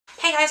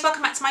Hey guys,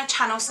 welcome back to my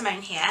channel,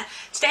 Simone here.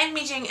 Today I'm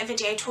be doing a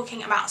video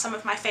talking about some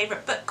of my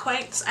favourite book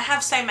quotes. I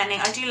have so many.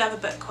 I do love a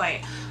book quote.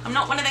 I'm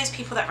not one of those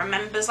people that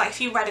remembers, like if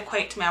you read a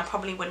quote to me I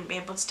probably wouldn't be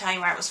able to tell you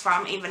where it was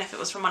from, even if it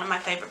was from one of my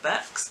favourite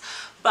books.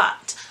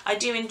 But I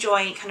do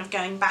enjoy kind of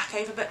going back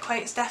over book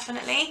quotes,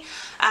 definitely.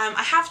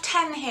 I have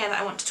 10 here that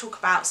I want to talk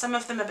about. Some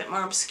of them a bit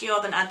more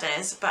obscure than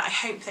others, but I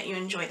hope that you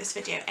enjoy this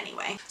video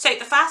anyway. So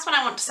the first one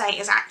I want to say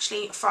is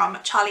actually from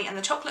Charlie and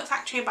the Chocolate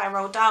Factory by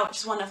Roald Dahl, which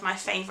is one of my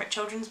favourite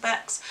children's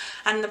books.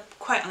 And the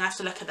quote, I'm going to have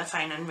to look at the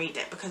phone and read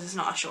it because it's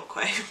not a short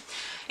quote.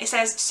 It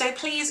says, "So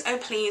please, oh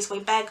please, we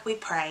beg, we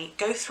pray,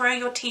 go throw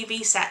your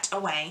TV set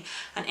away,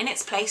 and in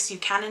its place you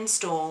can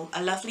install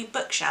a lovely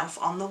bookshelf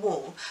on the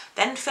wall.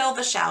 Then fill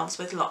the shelves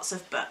with lots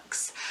of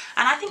books."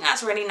 And I think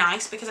that's really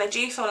nice because I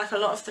do feel like a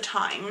lot of the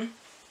time,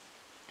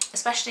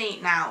 especially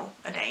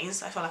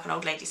nowadays, I feel like an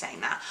old lady saying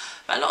that,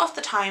 but a lot of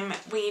the time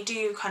we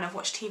do kind of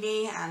watch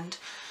TV and,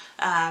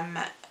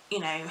 you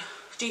know,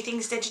 do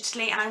things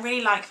digitally, and I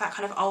really like that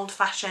kind of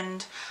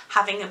old-fashioned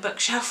having a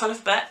bookshelf full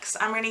of books.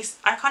 I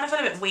kind of feel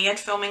a bit weird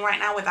filming right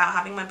now without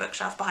having my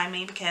bookshelf behind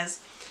me because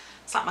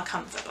it's like my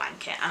comfort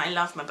blanket, and I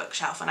love my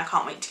bookshelf and I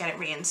can't wait to get it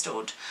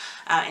reinstalled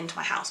into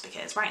my house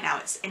because right now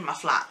it's in my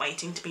flat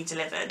waiting to be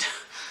delivered.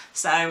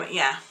 So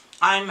yeah,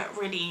 I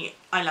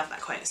love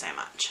that quote so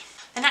much.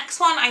 The next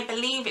one I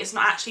believe is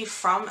not actually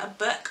from a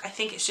book. I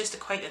think it's just a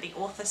quote that the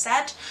author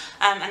said,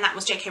 and that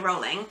was J.K.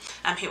 Rowling,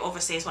 who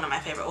obviously is one of my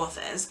favourite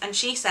authors, and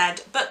she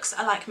said, "Books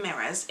are like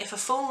mirrors. If a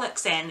fool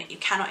looks in, you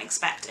cannot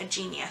expect a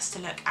genius to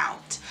look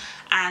out."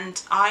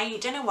 And I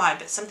don't know why,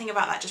 but something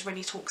about that just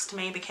really talks to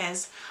me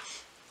because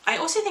I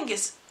also think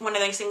it's one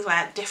of those things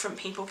where different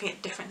people can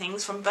get different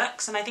things from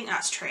books, and I think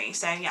that's true.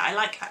 So yeah, I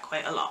like that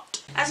quote a lot.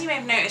 As you may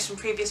have noticed from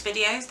previous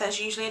videos, there's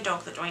usually a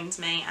dog that joins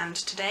me, and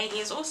today he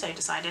has also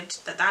decided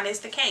that that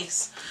is the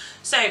case.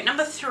 So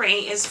number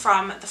 3 is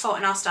from The Fault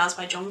in Our Stars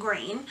by John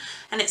Green,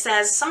 and it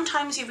says,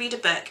 "Sometimes you read a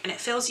book and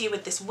it fills you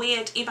with this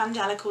weird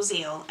evangelical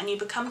zeal, and you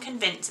become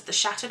convinced that the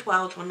shattered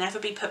world will never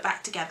be put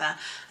back together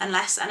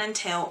unless and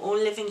until all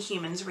living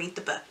humans read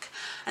the book.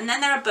 And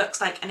then there are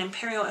books like An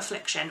Imperial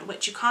Affliction,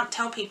 which you can't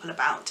tell people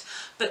about,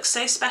 books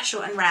so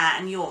special and rare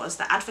and yours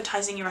that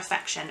advertising your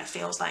affection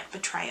feels like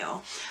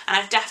betrayal." And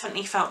I've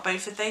definitely felt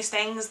both of those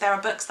things. There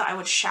are books that I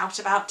would shout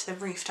about to the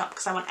rooftop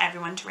because I want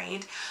everyone to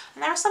read,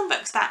 and there are some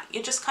books that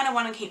you just kind of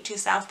want to keep to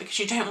yourself because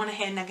you don't want to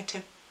hear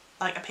negative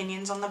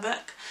opinions on the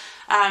book.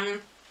 I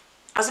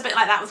was a bit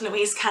like that with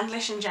Louise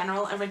Candlish in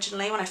general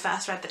originally when I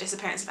first read The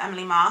Disappearance of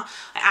Emily Marr.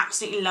 I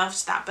absolutely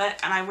loved that book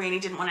and I really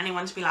didn't want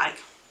anyone to be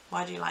like,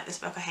 "Why do you like this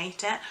book? I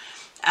hate it."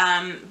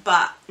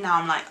 But now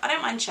I'm like, I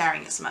don't mind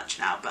sharing it so much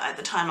now, but at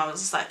the time I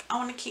was just like, I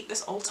want to keep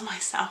this all to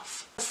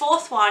myself. The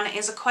fourth one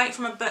is a quote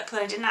from a book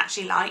that I didn't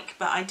actually like,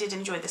 but I did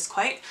enjoy this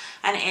quote,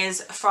 and it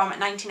is from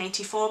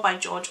 1984 by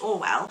George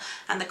Orwell,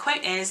 and the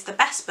quote is, "The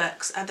best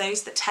books are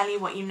those that tell you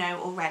what you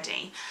know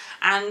already."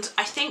 And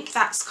I think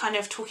that's kind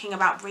of talking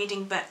about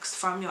reading books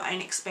from your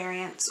own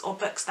experience or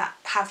books that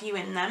have you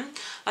in them.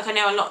 Like I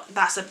know a lot,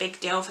 that's a big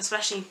deal,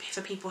 especially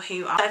for people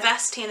who are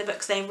diversity in the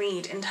books they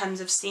read in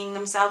terms of seeing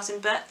themselves in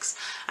books,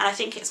 and I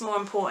think it's more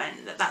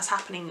important that that's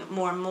happening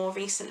more and more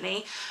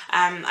recently.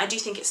 I do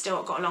think it's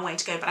still got a long way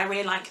to go, but I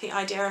really like the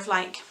idea of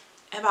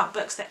about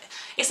books that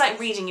it's like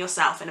reading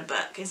yourself in a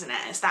book, isn't it?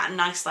 It's that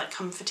nice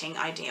comforting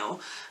ideal.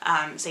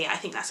 So yeah, I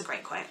think that's a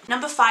great quote.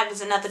 Number 5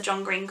 is another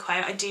John Green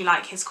quote. I do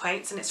like his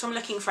quotes, and it's from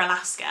Looking for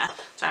Alaska.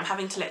 So I'm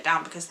having to look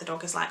down because the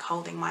dog is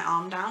holding my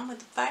arm down with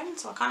the phone,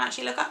 so I can't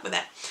actually look up with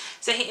it.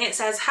 So it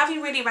says, "Have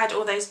you really read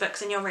all those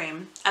books in your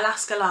room?"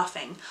 Alaska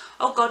laughing,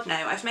 "Oh God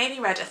no, I've maybe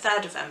read a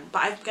third of them,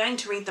 but I'm going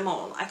to read them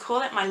all. I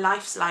call it my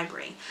life's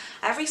library.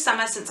 Every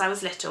summer since I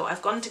was little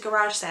I've gone to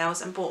garage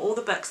sales and bought all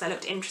the books that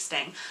looked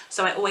interesting,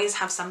 so I always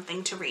have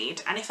something to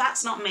read. And if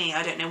that's not me,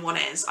 I don't know what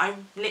is. I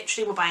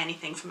literally will buy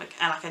anything from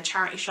a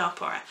charity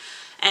shop or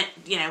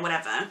you know,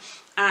 whatever.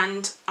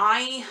 And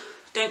I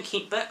don't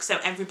keep books, so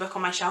every book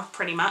on my shelf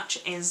pretty much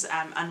is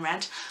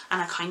unread, and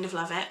I kind of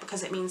love it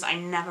because it means I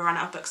never run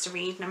out of books to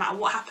read. No matter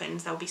what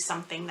happens, there'll be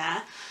something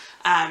there.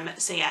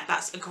 So yeah,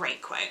 that's a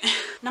great quote.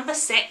 Number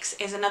 6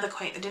 is another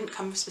quote that didn't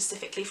come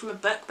specifically from a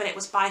book, but it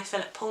was by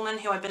Philip Pullman,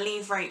 who I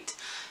believe wrote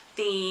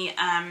the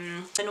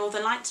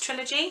Northern Lights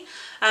trilogy.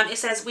 It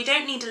says, "We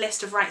don't need a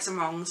list of rights and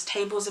wrongs,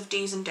 tables of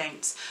do's and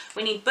don'ts.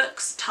 We need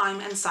books, time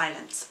and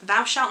silence.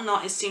 Thou shalt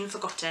not is soon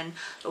forgotten,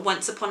 but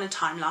once upon a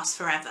time lasts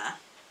forever."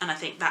 And I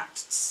think that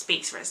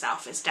speaks for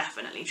itself. It's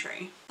definitely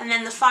true. And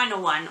then the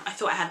final one, I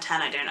thought I had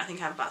 10, I don't. I think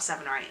I have about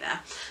 7 or 8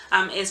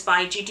 there, is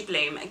by Judy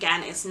Blume.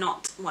 Again, it's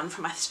not one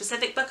from a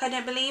specific book, I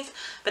don't believe,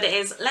 but it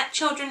is, "Let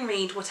children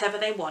read whatever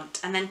they want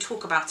and then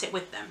talk about it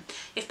with them.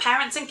 If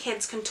parents and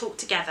kids can talk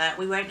together,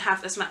 we won't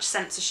have as much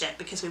censorship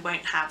because we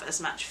won't have as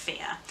much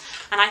fear."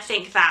 And I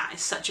think that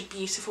is such a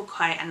beautiful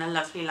quote and a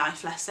lovely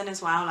life lesson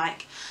as well.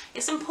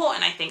 It's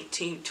important, I think,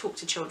 to talk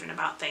to children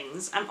about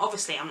things.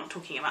 Obviously, I'm not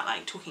talking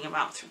about talking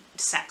about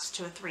sex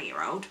to a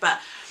 3-year-old, but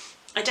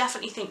I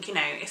definitely think, you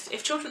know,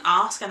 if children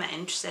ask and they're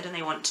interested and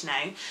they want to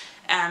know,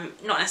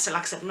 not necessarily,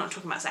 like I said, I'm not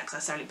talking about sex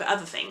necessarily, but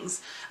other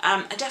things,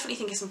 I definitely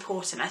think it's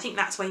important. I think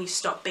that's where you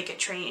stop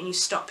bigotry and you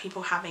stop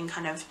people having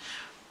kind of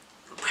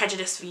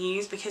prejudiced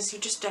views, because you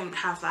just don't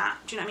have that.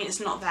 Do you know what I mean? It's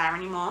not there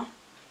anymore.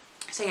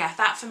 So yeah,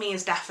 that for me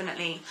is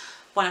definitely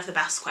one of the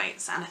best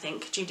quotes, and I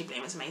think Judy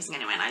Blume is amazing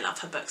anyway, and I love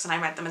her books and I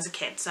read them as a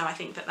kid, so I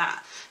think that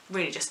that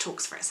really just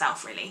talks for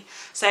itself really.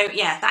 So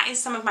yeah, that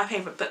is some of my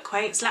favourite book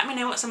quotes. Let me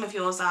know what some of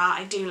yours are.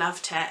 I do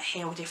love to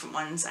hear all different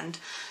ones and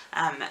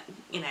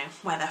you know,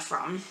 where they're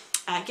from.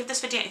 Give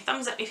this video a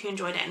thumbs up if you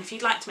enjoyed it, and if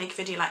you'd like to make a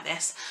video like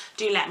this,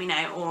 do let me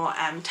know, or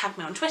tag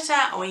me on Twitter,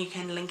 or you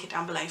can link it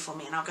down below for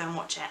me and I'll go and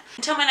watch it.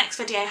 Until my next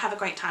video, have a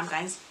great time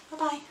guys.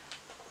 Bye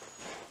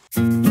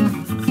bye.